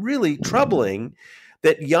really troubling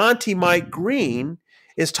that Yanti Mike Green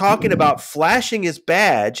is talking about flashing his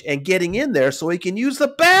badge and getting in there so he can use the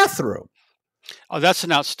bathroom. Oh, that's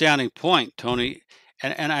an outstanding point, Tony.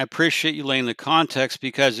 And I appreciate you laying the context,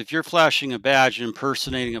 because if you're flashing a badge and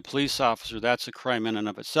impersonating a police officer, that's a crime in and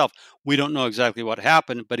of itself. We don't know exactly what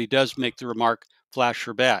happened, but he does make the remark, flash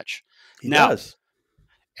your badge. He Now, does.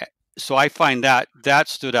 so I find that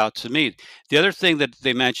stood out to me. The other thing that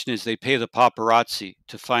they mentioned is they pay the paparazzi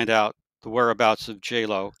to find out the whereabouts of J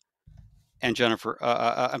Lo and Jennifer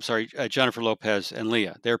Lopez and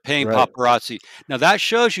Leah. They're paying Right. paparazzi. Now that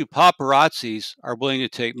shows you paparazzis are willing to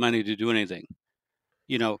take money to do anything.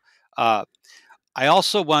 You know, uh, I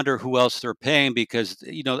also wonder who else they're paying, because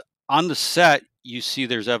on the set you see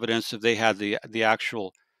there's evidence of they had the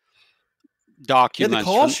actual Yeah, the documents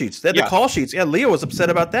call from. sheets. They had the Yeah, call sheets. Yeah, Leah was upset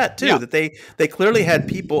about that too. yeah. That they clearly had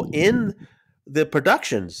people in the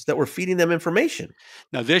productions that were feeding them information.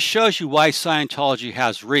 Now this shows you why Scientology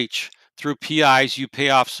has reach. Through PIs, you pay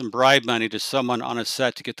off some bribe money to someone on a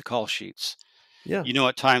set to get the call sheets. Yeah. You know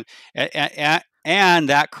what time, and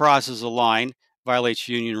that crosses a line, violates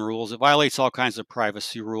union rules. It violates all kinds of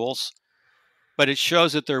privacy rules, but it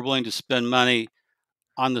shows that they're willing to spend money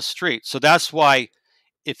on the street. So that's why,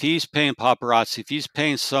 if he's paying paparazzi, if he's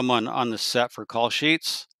paying someone on the set for call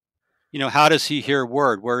sheets, how does he hear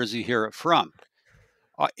word? Where does he hear it from?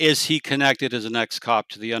 Is he connected as an ex-cop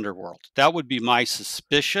to the underworld? That would be my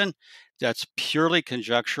suspicion. That's purely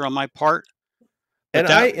conjecture on my part. But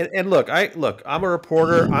And that, look, I'm a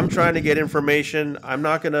reporter. I'm trying to get information. I'm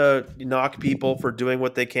not going to knock people for doing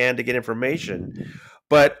what they can to get information.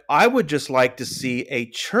 But I would just like to see a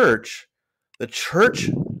church, the Church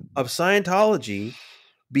of Scientology,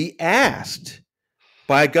 be asked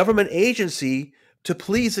by a government agency to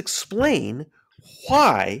please explain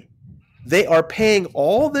why they are paying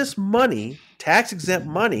all this money, tax exempt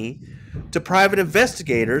money, to private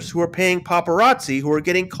investigators who are paying paparazzi who are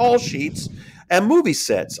getting call sheets and movie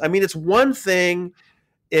sets. I mean, it's one thing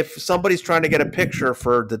if somebody's trying to get a picture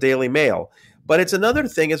for the Daily Mail, but it's another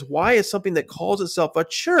thing is, why is something that calls itself a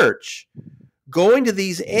church going to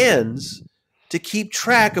these ends to keep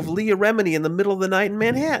track of Leah Remini in the middle of the night in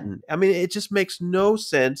Manhattan? I mean, it just makes no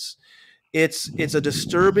sense. It's a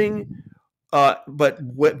disturbing but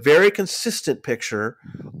very consistent picture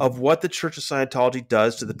of what the Church of Scientology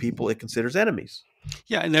does to the people it considers enemies.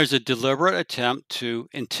 yeah, and there's a deliberate attempt to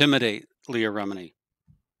intimidate Leah Remini.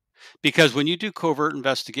 Because when you do covert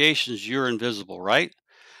investigations, you're invisible, right?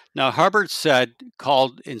 Now, Hubbard said,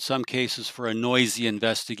 called in some cases for a noisy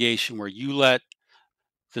investigation where you let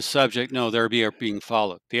the subject know they're being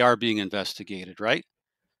followed. They are being investigated, right?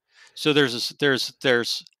 So it's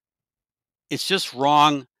just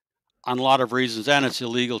wrong on a lot of reasons, and it's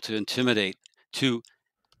illegal to intimidate, to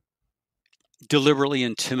deliberately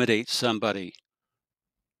intimidate somebody,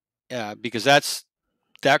 because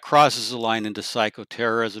that crosses the line into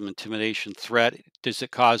psychoterrorism, intimidation, threat. Does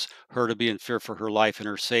it cause her to be in fear for her life and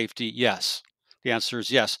her safety? Yes. The answer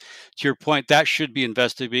is yes. To your point, that should be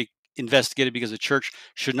investigated because the church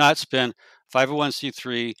should not spend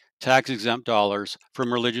 501c3 tax exempt dollars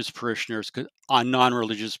from religious parishioners on non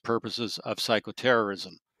religious purposes of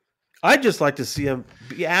psychoterrorism. I'd just like to see him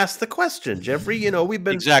be asked the question, Jeffrey.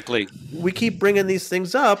 Exactly. We keep bringing these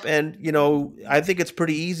things up, and I think it's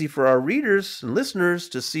pretty easy for our readers and listeners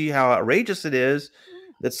to see how outrageous it is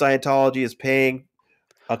that Scientology is paying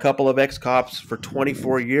a couple of ex-cops for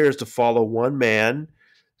 24 years to follow one man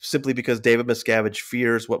simply because David Miscavige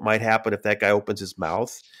fears what might happen if that guy opens his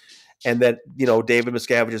mouth. And that, David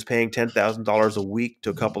Miscavige is paying $10,000 a week to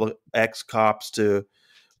a couple of ex-cops to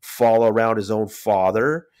follow around his own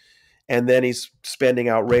father. And then he's spending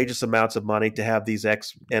outrageous amounts of money to have these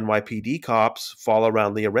ex-NYPD cops follow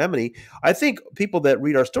around Leah Remini. I think people that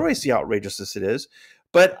read our story see how outrageous this it is.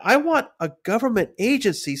 But I want a government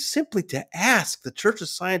agency simply to ask the Church of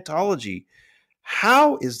Scientology,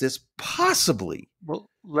 how is this possibly Well,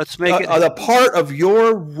 let's make it a part of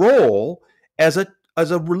your role as a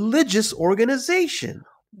religious organization?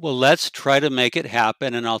 well, let's try to make it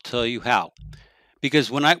happen, and I'll tell you how.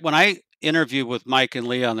 Because when I interviewed with Mike and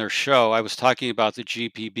Leah on their show, I was talking about the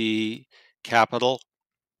GPB Capital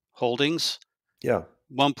Holdings, Yeah.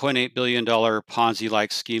 $1.8 billion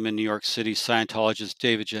Ponzi-like scheme in New York City. Scientologist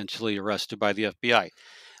David Gentili arrested by the FBI.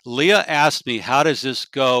 Leah asked me, how does this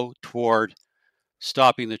go toward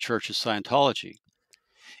stopping the Church of Scientology?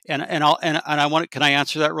 And I want, can I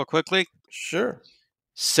answer that real quickly? Sure.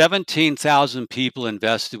 17,000 people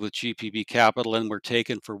invested with GPB Capital and were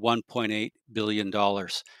taken for $1.8 billion.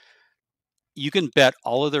 You can bet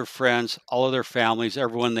all of their friends, all of their families,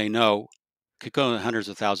 everyone they know, could go to hundreds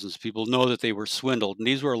of thousands of people, know that they were swindled. And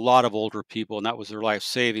these were a lot of older people, and that was their life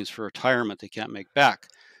savings for retirement they can't make back.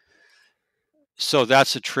 So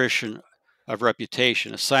that's attrition of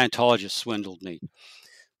reputation. A Scientologist swindled me.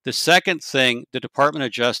 The second thing, the Department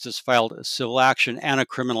of Justice filed a civil action and a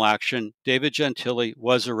criminal action. David Gentili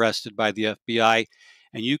was arrested by the FBI.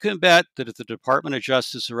 And you can bet that if the Department of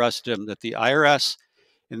Justice arrested him, that the IRS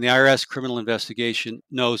and the IRS criminal investigation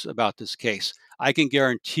knows about this case. I can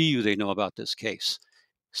guarantee you they know about this case.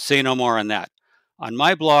 Say no more on that. On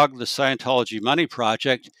my blog, the Scientology Money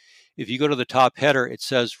Project, if you go to the top header, it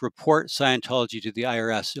says report Scientology to the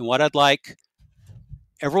IRS. And what I'd like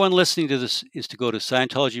everyone listening to this is to go to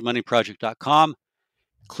scientologymoneyproject.com,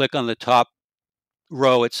 click on the top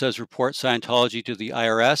row, it says report Scientology to the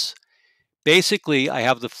IRS. Basically, I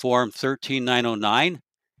have the form 13909,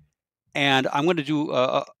 and I'm going to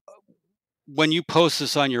do when you post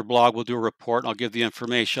this on your blog, we'll do a report and I'll give the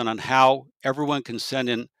information on how everyone can send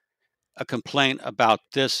in a complaint about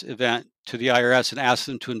this event to the IRS and ask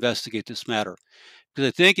them to investigate this matter. Because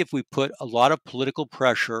I think if we put a lot of political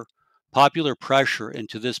pressure, popular pressure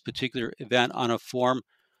into this particular event on a form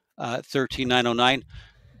 13909,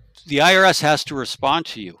 the IRS has to respond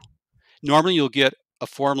to you. Normally, you'll get a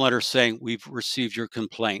form letter saying, we've received your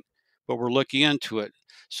complaint, but we're looking into it.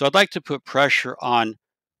 So I'd like to put pressure on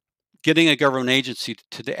getting a government agency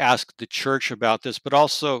to ask the church about this, but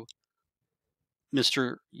also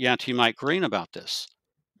Mr. Yanti Mike Green about this.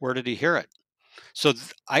 Where did he hear it? So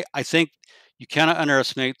I think you cannot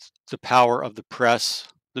underestimate the power of the press,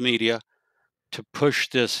 the media, to push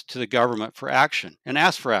this to the government for action and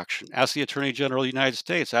ask for action. Ask the Attorney General of the United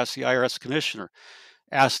States, ask the IRS Commissioner,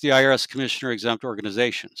 ask the IRS Commissioner exempt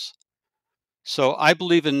organizations. So I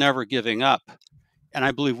believe in never giving up, and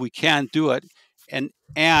I believe we can do it.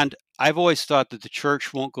 And I've always thought that the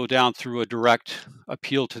church won't go down through a direct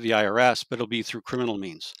appeal to the IRS, but it'll be through criminal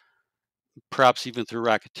means, perhaps even through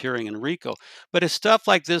racketeering and RICO. But it's stuff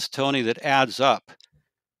like this, Tony, that adds up.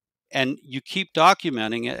 And you keep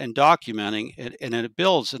documenting it and it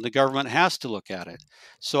builds, and the government has to look at it.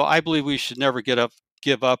 So I believe we should never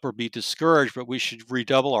give up or be discouraged, but we should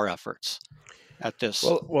redouble our efforts at this.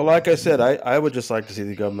 Well, like I said, I would just like to see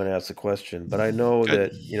the government ask the question, but I know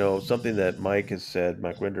Good. that something that Mike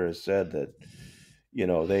Winder has said, that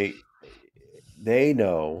they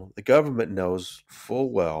know, the government knows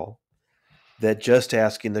full well that just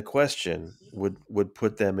asking the question would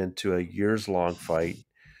put them into a years long fight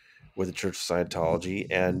with the Church of Scientology,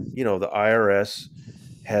 and the IRS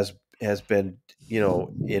has has been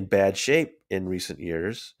in bad shape in recent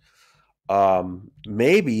years.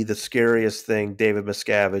 Maybe the scariest thing David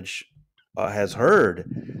Miscavige has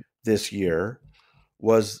heard this year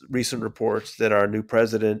was recent reports that our new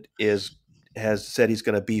president is has said he's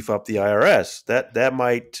going to beef up the IRS. That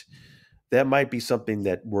might be something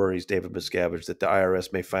that worries David Miscavige, that the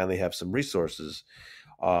IRS may finally have some resources.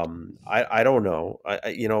 I don't know.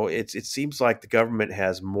 It seems like the government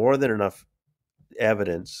has more than enough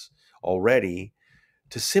evidence already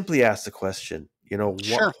to simply ask the question.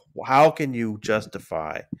 Sure. How can you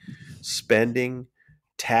justify spending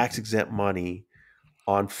tax exempt money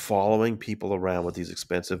on following people around with these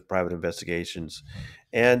expensive private investigations?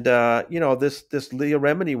 And this Leah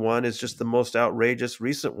Remini one is just the most outrageous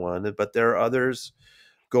recent one, but there are others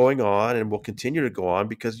going on and will continue to go on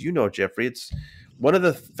because Jeffrey, it's one of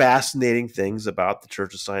the fascinating things about the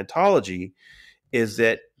Church of Scientology is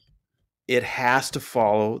that it has to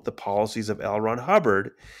follow the policies of L. Ron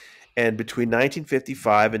Hubbard. And between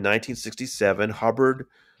 1955 and 1967, Hubbard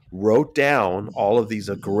wrote down all of these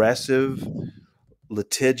aggressive,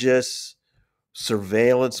 litigious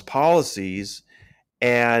surveillance policies.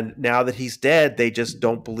 And now that he's dead, they just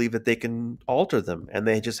don't believe that they can alter them. And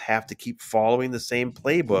they just have to keep following the same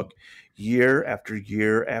playbook year after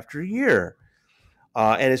year after year.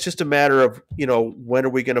 And it's just a matter of, when are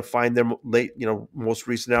we going to find their most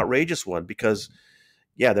recent outrageous one? Because,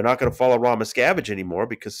 yeah, they're not going to follow Ron Miscavige anymore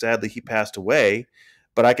because sadly he passed away.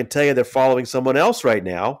 But I can tell you they're following someone else right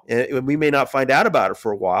now. And we may not find out about it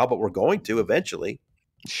for a while, but we're going to eventually.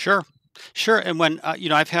 Sure. Sure. And when,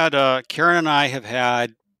 I've had, Karen and I have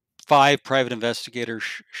had 5 private investigators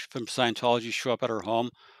from Scientology show up at our home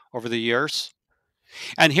over the years.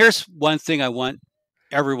 And here's one thing I want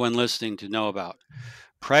everyone listening to know about.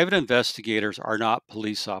 Private investigators are not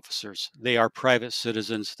police officers. They are private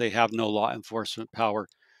citizens. They have no law enforcement power.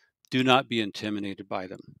 Do not be intimidated by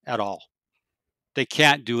them at all. They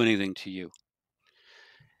can't do anything to you.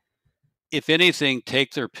 If anything,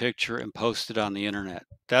 take their picture and post it on the internet.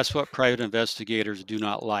 That's what private investigators do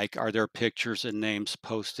not like, are their pictures and names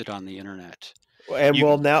posted on the internet. And You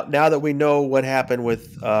well, now that we know what happened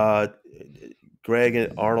with Greg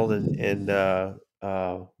and Arnold and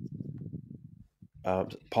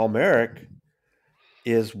Paul Merrick,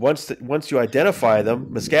 is once you identify them,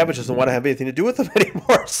 Miscavige doesn't want to have anything to do with them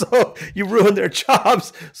anymore. So you ruin their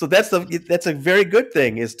jobs. So that's a very good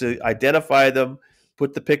thing, is to identify them,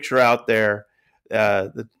 put the picture out there.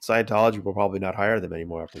 The Scientology will probably not hire them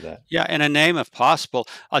anymore after that. Yeah, and a name if possible.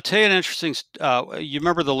 I'll tell you an interesting. You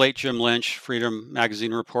remember the late Jim Lynch, Freedom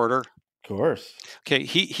Magazine reporter? Of course. Okay,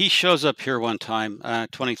 he shows up here one time,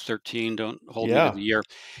 2013. Don't hold me to Yeah. the year,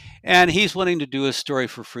 and he's wanting to do a story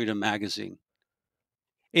for Freedom Magazine.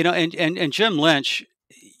 And Jim Lynch,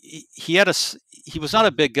 he had he was not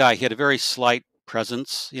a big guy. He had a very slight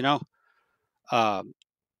presence. Um,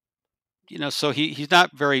 so he's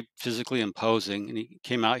not very physically imposing. And he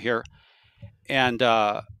came out here, and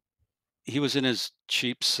he was in his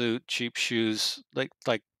cheap suit, cheap shoes,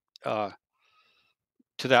 like uh,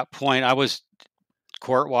 to that point. I was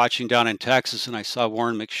court watching down in Texas, and I saw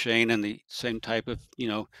Warren McShane in the same type of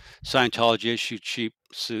Scientology issue, cheap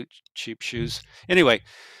suit, cheap shoes. Anyway,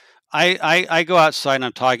 I go outside and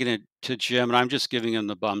I'm talking to Jim, and I'm just giving him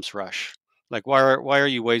the bum's rush. Like, why are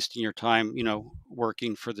you wasting your time,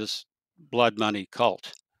 working for this blood money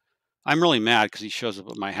cult? I'm really mad because he shows up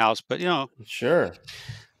at my house, but Sure.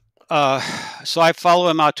 so I follow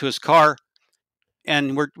him out to his car,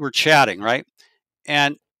 and we're chatting, right?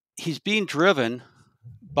 And he's being driven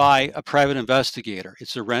by a private investigator.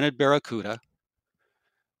 It's a rented Barracuda.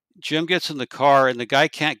 Jim gets in the car, and the guy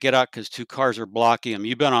can't get out because 2 cars are blocking him.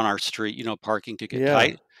 You've been on our street, parking to get Yeah.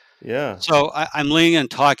 tight. Yeah. So I'm leaning and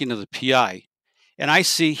talking to the PI, and I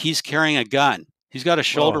see he's carrying a gun. He's got a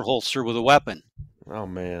shoulder Oh. holster with a weapon. Oh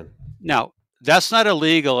man. Now, that's not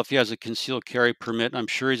illegal if he has a concealed carry permit. I'm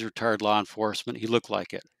sure he's retired law enforcement. He looked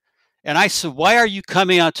like it. And I said, "Why are you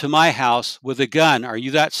coming out to my house with a gun? Are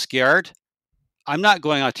you that scared? I'm not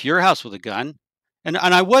going out to your house with a gun." And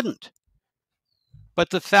I wouldn't. But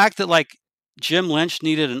the fact that Jim Lynch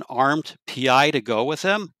needed an armed PI to go with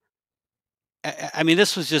him, I mean,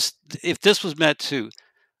 this was just, if this was meant to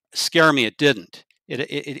scare me, it didn't.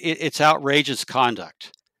 It's outrageous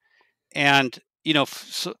conduct. And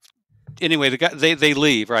so anyway, the guy, they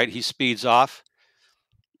leave, right? He speeds off.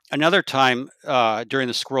 Another time during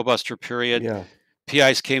the Squirrel Buster period, Yeah.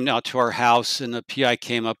 PIs came out to our house, and the PI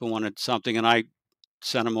came up and wanted something, and I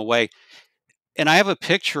sent him away. And I have a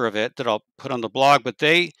picture of it that I'll put on the blog, but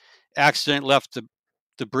they accidentally left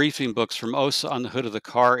the the briefing books from OSA on the hood of the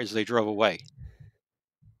car as they drove away.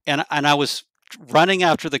 And I was running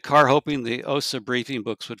after the car hoping the OSA briefing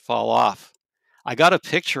books would fall off. I got a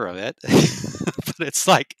picture of it, but it's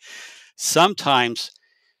like sometimes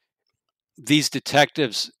these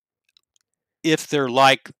detectives, if they're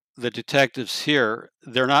like the detectives here,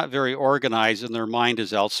 they're not very organized and their mind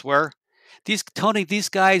is elsewhere. These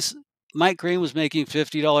guys, Mike Green was making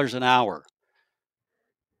 $50 an hour.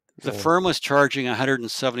 The Oh. firm was charging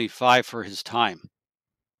 $175 for his time.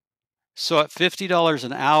 So at $50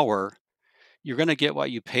 an hour, you're going to get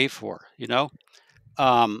what you pay for, you know?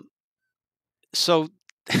 Um, so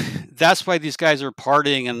that's why these guys are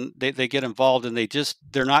partying and they get involved and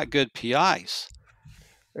they're not good PIs,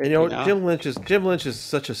 And you know? Jim Lynch is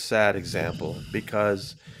such a sad example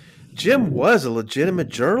because Jim was a legitimate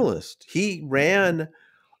journalist. He ran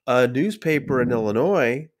a newspaper in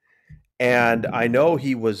Illinois, and I know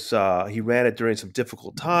he ran it during some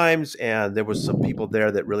difficult times, and there was some people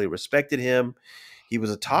there that really respected him. He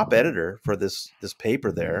was a top editor for this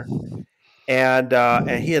paper there, and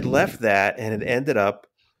he had left that and had ended up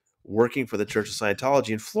working for the Church of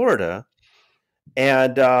Scientology in Florida.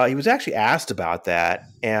 And he was actually asked about that,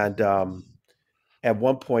 and at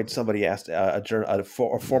one point, somebody asked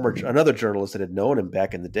another journalist that had known him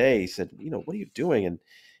back in the day. He said, "What are you doing?" And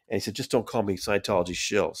he said, "Just don't call me Scientology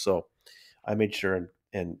shill." So I made sure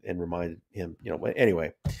and reminded him.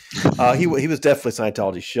 Anyway, he was definitely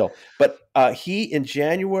Scientology shill. But he in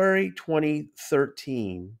January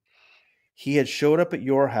 2013, he had showed up at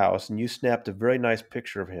your house, and you snapped a very nice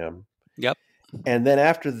picture of him. Yep. And then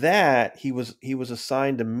after that, he was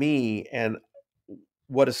assigned to me, and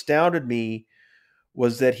what astounded me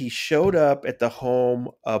was that he showed up at the home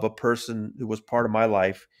of a person who was part of my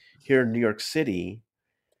life here in New York City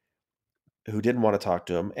who didn't want to talk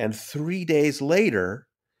to him. And 3 days later,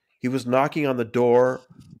 he was knocking on the door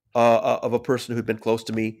of a person who'd been close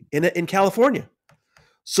to me in California.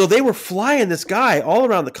 So they were flying this guy all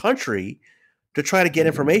around the country to try to get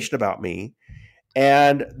information about me.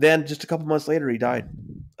 And then just a couple months later, he died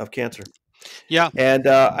of cancer. Yeah. And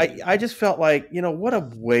I just felt like, what a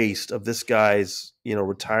waste of this guy's,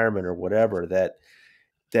 retirement or whatever,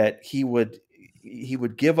 that he would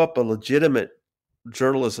give up a legitimate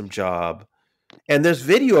journalism job. And there's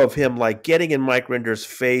video of him like getting in Mike Rinder's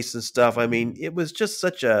face and stuff. I mean, it was just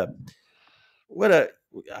such a what a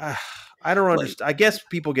I don't Well, understand. I guess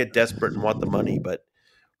people get desperate and want the money, but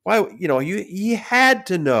why? He had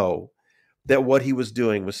to know that what he was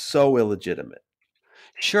doing was so illegitimate.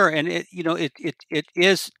 sure. And it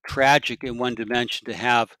is tragic in one dimension to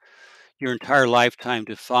have your entire lifetime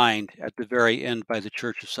defined at the very end by the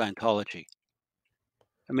Church of Scientology.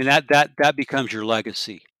 I mean, that becomes your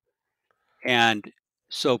legacy. And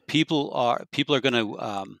so people are going to,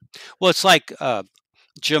 well, it's like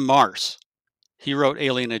Jim Marrs. He wrote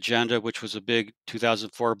Alien Agenda, which was a big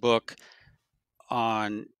 2004 book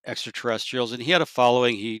on extraterrestrials, and he had a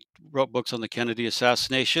following. He wrote books on the Kennedy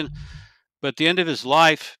assassination. But at the end of his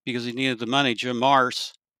life, because he needed the money, Jim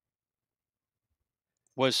Marrs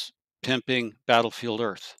was pimping Battlefield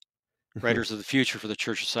Earth, Writers of the Future for the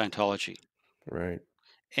Church of Scientology. Right.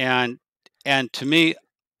 And to me,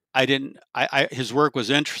 I didn't. His work was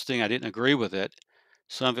interesting. I didn't agree with it.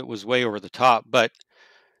 Some of it was way over the top. But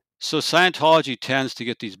so Scientology tends to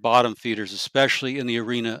get these bottom feeders, especially in the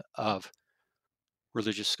arena of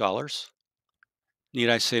religious scholars. Need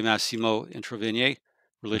I say Massimo Introvigne,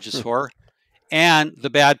 religious horror, and the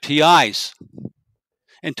bad PIs.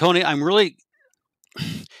 And Tony,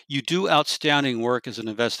 you do outstanding work as an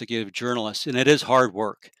investigative journalist, and it is hard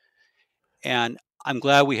work. And I'm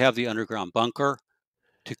glad we have the underground bunker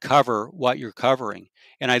to cover what you're covering.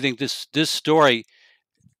 And I think this story,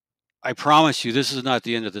 I promise you, this is not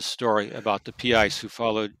the end of the story about the PIs who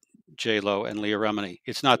followed J Lo and Leah Remini.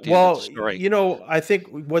 It's not the end of the Well, story. I think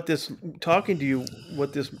talking to you,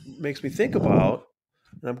 what this makes me think about,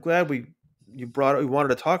 and I'm glad we wanted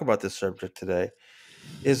to talk about this subject today,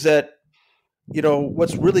 is that,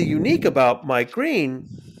 what's really unique about Mike Green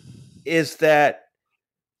is that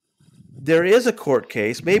there is a court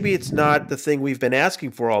case. Maybe it's not the thing we've been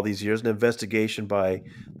asking for all these years, an investigation by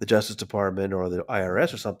the Justice Department or the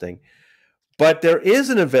IRS or something. But there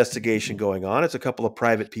is an investigation going on. It's a couple of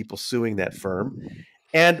private people suing that firm.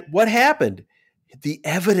 And what happened? The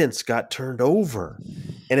evidence got turned over.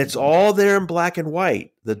 And it's all there in black and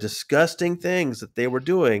white, the disgusting things that they were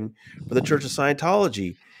doing for the Church of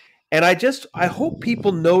Scientology. And I hope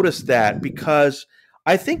people notice that, because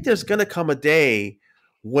I think there's going to come a day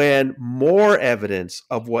when more evidence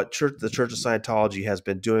of what the Church of Scientology has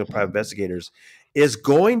been doing with private investigators is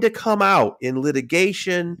going to come out in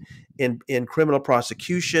litigation, in criminal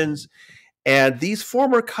prosecutions. And these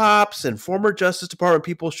former cops and former Justice Department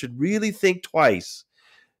people should really think twice.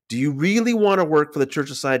 Do you really want to work for the Church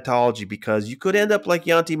of Scientology? Because you could end up like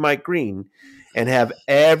Yanti Mike Green and have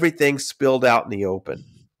everything spilled out in the open.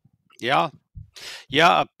 Yeah.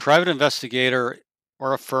 Yeah. A private investigator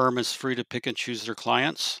or a firm is free to pick and choose their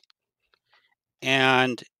clients.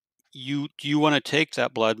 And do you want to take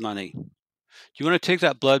that blood money? Do you want to take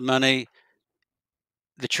that blood money?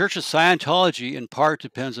 The Church of Scientology, in part,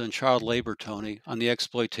 depends on child labor, Tony, on the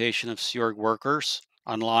exploitation of Sea Org workers,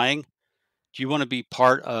 on lying. Do you want to be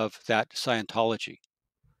part of that Scientology?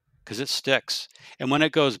 Because it sticks. And when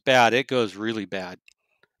it goes bad, it goes really bad.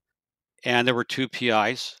 And there were two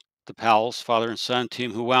PIs, the Powells, father and son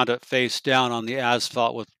team, who wound up face down on the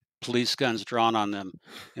asphalt with police guns drawn on them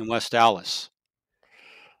in West Dallas.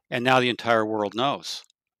 And now the entire world knows.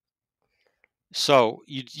 So,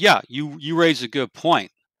 you raise a good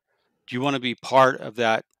point. Do you want to be part of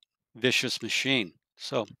that vicious machine?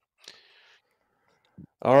 So,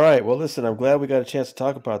 All right. Well, listen, I'm glad we got a chance to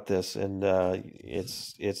talk about this, and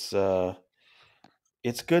it's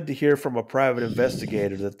good to hear from a private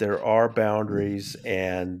investigator that there are boundaries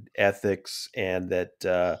and ethics, and that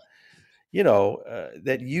that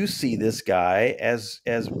you see this guy as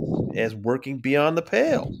working beyond the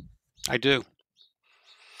pale. I do.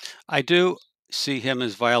 I do see him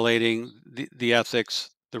as violating the ethics,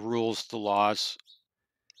 the rules, the laws.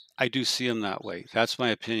 I do see him that way. That's my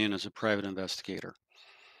opinion as a private investigator.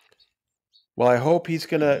 Well, I hope he's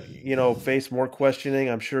gonna, face more questioning.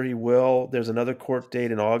 I'm sure he will. There's another court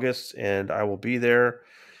date in August, and I will be there.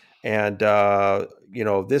 And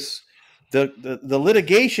this the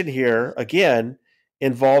litigation here again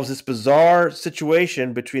involves this bizarre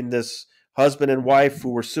situation between this husband and wife who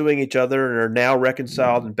were suing each other and are now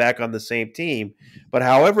reconciled and back on the same team. But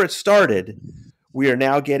however it started, we are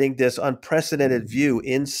now getting this unprecedented view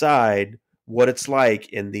inside what it's like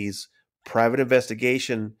in these private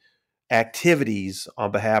investigation activities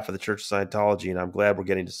on behalf of the Church of Scientology, and I'm glad we're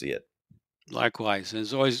getting to see it. Likewise,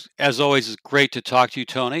 as always, it's great to talk to you,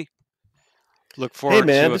 Tony. Look Hey, forward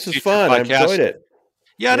man, to a this is future fun. I podcast. enjoyed it.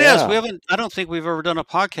 Yeah, it is. We Yeah. haven't. I don't think we've ever done a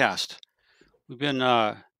podcast. We've been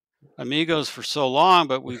amigos for so long,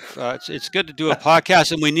 but it's good to do a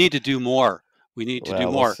podcast, and we need to do more. We need to do Well,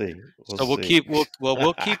 we'll more. see. We'll So we'll see. keep we'll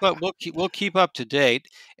keep up we'll keep up to date.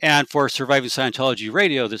 And for Surviving Scientology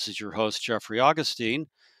Radio, this is your host Jeffrey Augustine.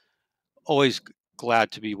 Always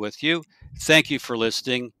glad to be with you. Thank you for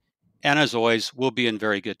listening, and as always, we'll be in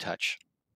very good touch.